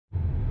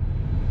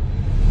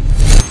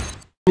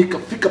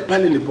Nikafika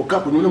pale nilipokaa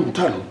kwenye ule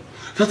mkutano.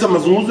 Sasa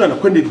mazungumzo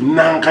yanakwenda hivi,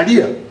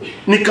 naangalia.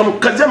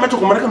 Nikamkazia macho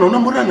kwa Marekani, naona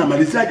mbona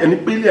anamalizaje?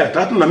 Nipe ile ya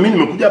tatu na mimi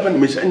nimekuja hapa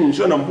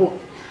nimeshanyanyishwa na mvua.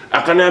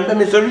 Akaniambia,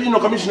 Mr.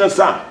 Regional Commissioner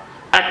sir,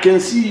 I can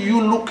see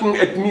you looking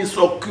at me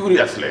so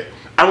curiously.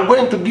 I'm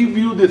going to give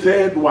you the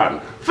third one.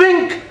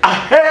 Think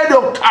ahead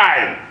of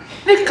time.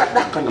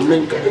 Nikadaka na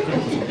mlenga.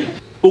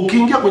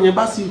 Ukiingia kwenye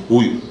basi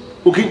huyu.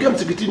 Ukiingia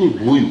msikitini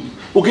huyu.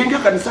 Ukiingia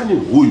kanisani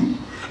huyu.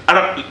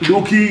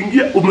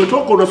 Ukiingia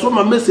umetoka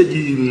unasoma message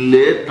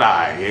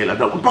Leta, Hela.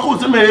 Mpaka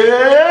useme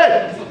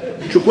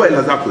chukua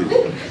hela zako hizo.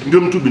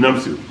 Ndio mtu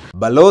binafsi.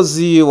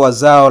 Balozi wa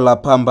zao la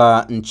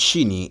pamba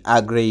nchini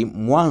Aggrey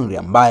Mwanri,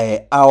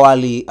 ambaye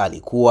awali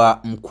alikuwa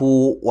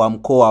mkuu wa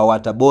mkoa wa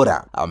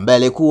Tabora, ambaye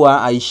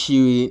alikuwa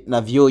aishiwi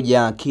na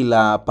vioja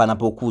kila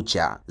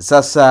panapokucha,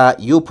 sasa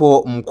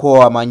yupo mkoa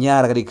wa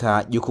Manyara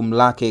katika jukumu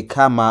lake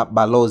kama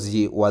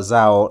balozi wa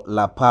zao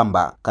la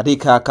pamba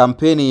katika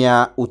kampeni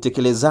ya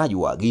utekelezaji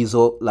wa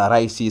agizo la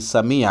Rais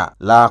Samia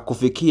la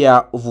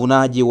kufikia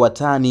uvunaji wa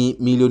tani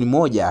milioni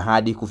 1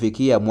 hadi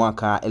kufikia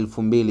mwaka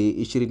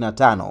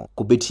 2025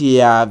 kupitia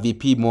ya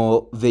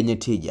vipimo vyenye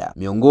tija.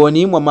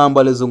 Miongoni mwa mambo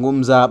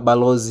alizungumza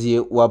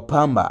balozi wa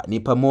pamba ni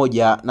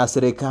pamoja na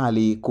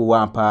serikali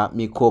kuwapa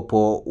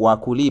mikopo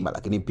wakulima,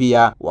 lakini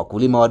pia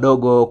wakulima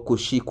wadogo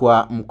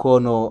kushikwa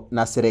mkono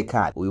na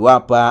serikali. Huyu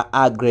hapa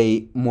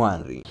Aggrey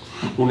Mwanri.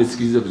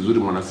 Unisikilize vizuri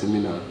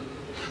mwanasemina.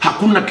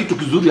 Hakuna kitu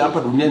kizuri hapa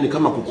duniani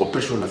kama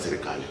kukopeshwa na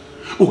serikali.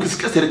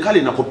 Ukisikia serikali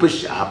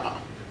inakopesha hapa,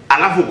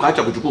 alafu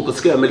ukaacha kuchukua,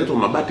 ukasikia ameletwa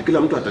mabati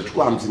kila mtu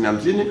atachukua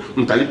 50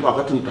 mtalipa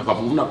wakati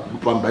mtakapovuna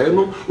pamba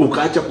yenu,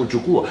 ukaacha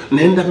kuchukua,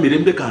 nenda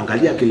Mirembe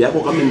kaangalia akili yako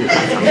kama ni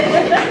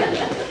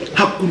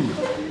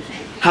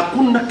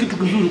hakuna kitu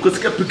kizuri.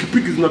 Ukasikia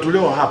pikipiki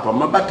zinatolewa hapa,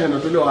 mabati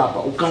yanatolewa hapa,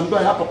 ukaambiwa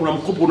hapa kuna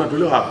mkopo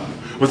unatolewa hapa.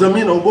 Kwa sababu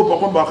mimi naogopa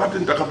kwamba wakati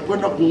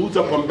nitakapokwenda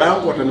kuuza pamba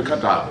yangu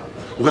watanikata hapa.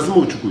 Ukasema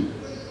uchukue.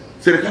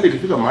 Serikali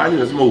ikifika mahali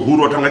lazima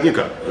uhuru wa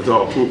Tanganyika, sasa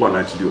wafungwa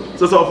wanaachiliwa.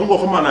 Sasa wafungwa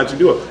kama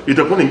wanaachiliwa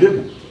itakuwa ni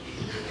mbegu.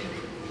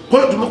 Kwa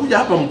hiyo tumekuja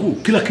hapa mkuu,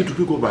 kila kitu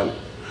kiko pale.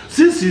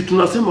 Sisi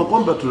tunasema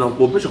kwamba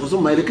tunakopesha kwa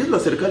sababu maelekezo ya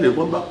serikali ni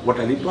kwamba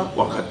watalipa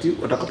wakati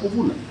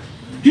watakapovuna.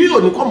 Hiyo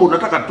ni kwamba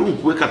unataka tu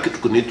kuweka kitu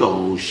kinaitwa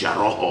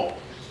rusharoho.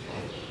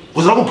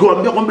 Kwa sababu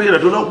ukiwaambia kwamba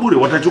inatolewa bure,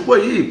 watachukua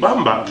hii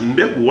pamba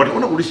mbegu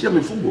watakwenda kulishia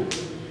mifugo.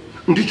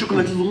 Ndicho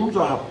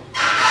kinachozungumzwa hapa.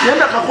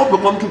 Nenda kakope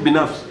kwa mtu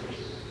binafsi.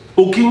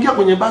 Ukiingia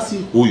kwenye basi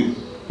huyu.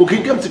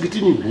 Ukiingia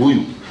msikitini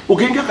huyu.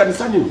 Ukiingia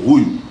kanisani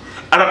huyu.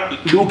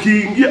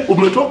 Ukiingia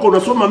umetoka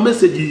unasoma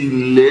message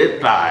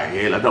Leta,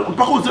 Hela.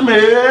 Mpaka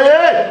useme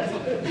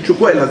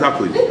chukua hela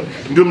zako hizo.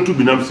 Ndio mtu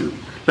binafsi.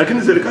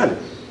 Lakini serikali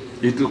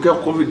itokea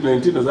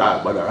COVID-19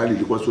 sasa baada hali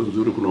ilikuwa sio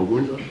nzuri, kuna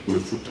ugonjwa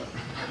umefuta.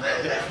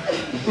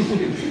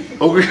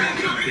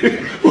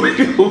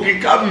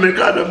 Ukikaa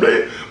mmekaa na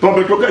mbele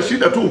pametokea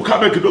shida tu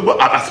ukame kidogo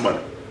basi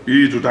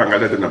hii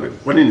tutaangalia tena mbele.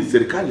 Kwa nini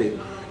serikali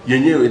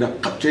yenyewe ina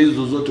capture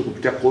hizo zote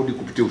kupitia kodi,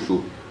 kupitia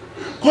ushuru?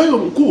 Kwa hiyo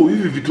mkuu,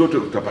 hivi vitu vyote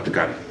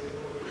vitapatikana.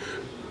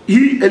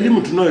 Hii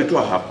elimu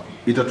tunayoitoa hapa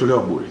itatolewa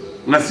bure.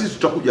 Na sisi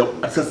tutakuja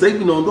sasa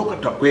hivi naondoka,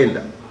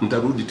 tutakwenda,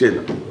 nitarudi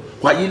tena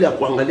kwa ajili ya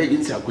kuangalia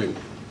jinsi ya kwenda.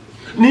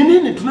 Ni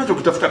nini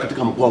tunachokitafuta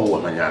katika mkoa huu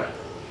wa Manyara?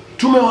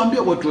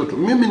 Tumewaambia watu wetu,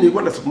 mimi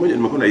nilikwenda siku moja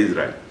nimekwenda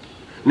Israel.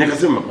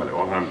 Nikasema pale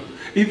wangapi,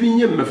 hivi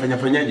nyinyi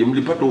mmefanyaje?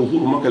 Mlipata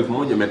uhuru mwaka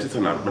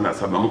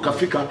 1947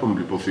 mkafika hapa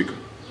mlipofika.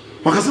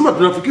 Wakasema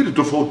tunafikiri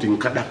tofauti,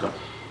 nkadaka.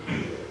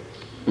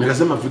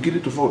 Nikasema fikiri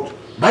tofauti.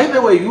 By the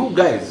way, you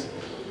guys,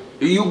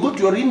 you got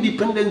your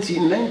independence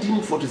in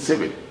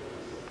 1947.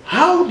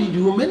 How did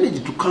you manage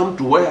to come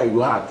to where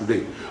you are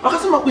today?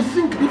 Wakasema we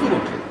think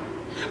differently.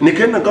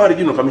 Nikaenda kwa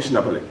regional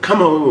commissioner pale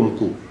kama wewe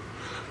mkuu.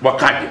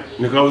 Wakaje.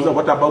 Nikauliza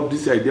what about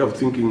this idea of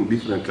thinking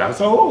differently? I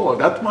said, oh,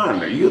 that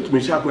man, hiyo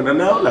tumeshakwenda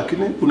nao,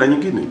 lakini kuna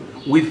nyingine.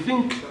 We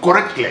think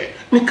correctly.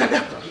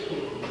 Nikadaka.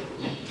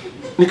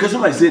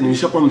 Nikasema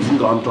nimeshakuwa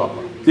mzinga wa mtu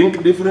hapa.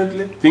 Think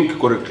differently, think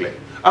correctly.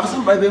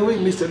 Akasema, by the way,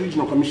 Mr.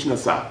 Regional Commissioner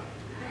sir,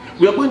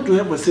 we are going to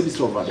have a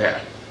service over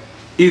there.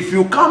 If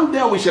you come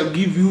there, we shall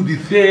give you the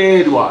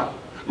third one.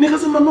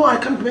 Nikasema, no, I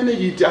can't manage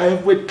it. I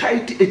have a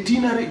tight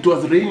itinerary. It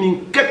was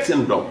raining cats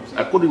and dogs.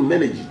 I couldn't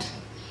manage it.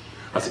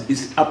 I said,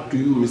 it's up to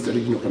you, Mr.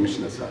 Regional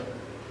Commissioner sir.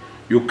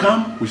 You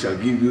come, we shall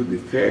give you the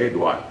third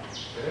one.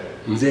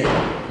 Mzee,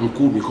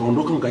 mkuu,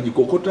 nikaondoka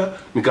nikajikokota,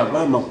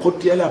 nikavaa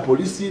makoti yale ya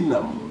polisi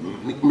na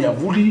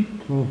miavuli,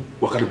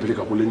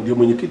 wakanipeleka kule. Ndio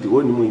mwenyekiti,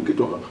 wewe ni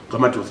mwenyekiti wa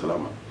kamati ya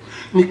usalama.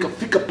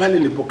 Nikafika pale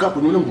nilipokaa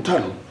kwenye ule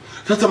mkutano.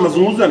 Sasa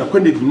mazungumzo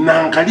yanakwenda hivi,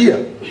 naangalia.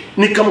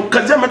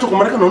 Nikamkazia macho kwa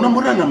Marekani, naona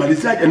mbona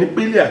anamalizaje?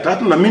 Nipe ile ya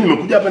tatu na mimi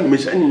nimekuja hapa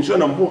nimeshanyanyishwa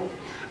na mvua.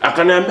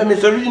 Akaniambia,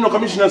 Mr. Regional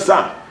Commissioner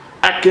sir,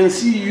 I can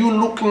see you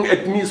looking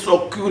at me so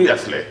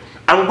curiously.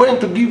 I'm going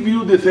to give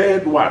you the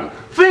third one.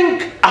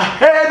 Think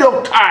ahead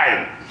of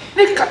time.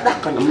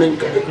 Nikadaka na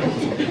mlenga.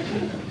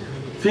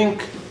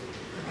 Think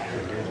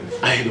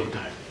ahead of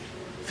time.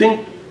 Think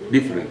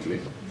differently.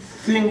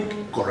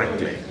 Think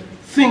correctly.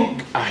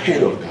 Think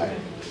ahead of time.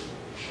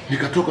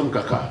 Nikatoka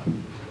nikakaa.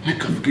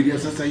 Nikafikiria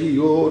sasa hii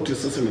yote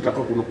sasa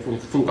nataka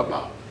kufunga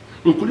bao.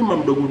 Mkulima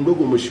mdogo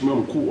mdogo, mheshimiwa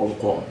mkuu wa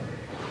mkoa,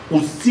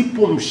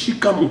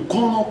 usipomshika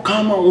mkono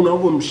kama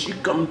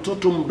unavyomshika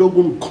mtoto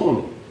mdogo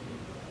mkono,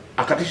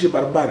 akatishe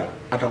barabara,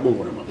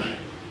 atagongwa na magari.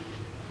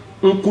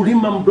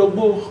 Mkulima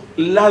mdogo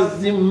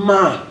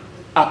lazima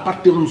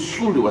apate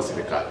msuli wa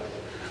serikali.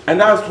 And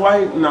that's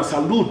why na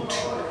salute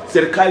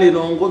serikali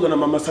inaongozwa na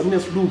Mama Samia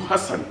Suluhu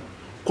Hassan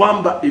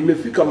kwamba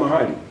imefika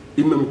mahali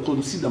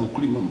imemconsider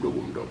mkulima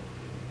mdogo mdogo.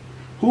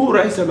 Huu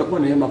rais amekuwa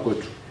neema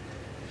kwetu.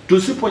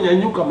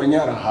 Tusiponyanyuka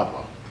Manyara hapa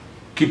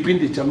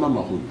kipindi cha mama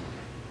huyu,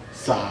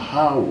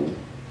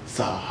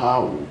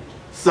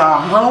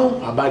 sahau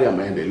habari ya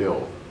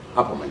maendeleo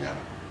hapa Manyara.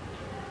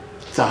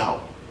 Sahau.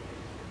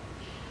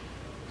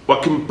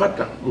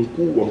 Wakimpata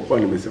mkuu wa mkoa,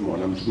 nimesema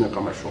wanamtumia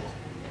kama shoka.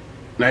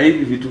 Na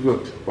hivi vitu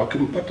vyote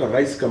wakimpata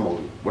rais kama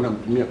huyu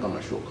wanamtumia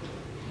kama shoka.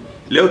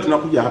 Leo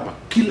tunakuja hapa,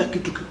 kila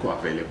kitu kiko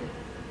available.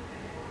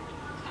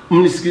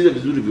 Mnisikilize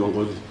vizuri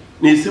viongozi.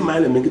 Nilisema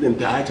yale mengine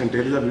nitaacha,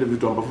 nitaeleza vile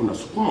vitu ambavyo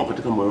nasukuma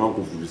katika moyo wangu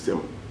kuvisema.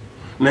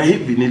 Na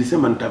hivi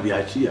nilisema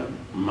nitaviachia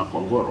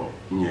Makongoro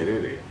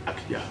Nyerere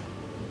akija.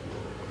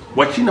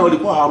 Wachina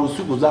walikuwa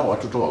haruhusiwi kuzaa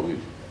watoto wawili.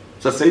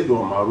 Sasa hivi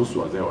wameruhusu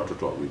wazae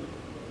watoto wawili.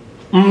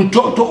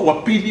 Mtoto wa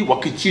pili wa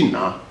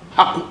Kichina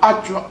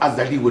hakuachwa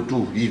azaliwe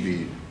tu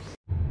hivi.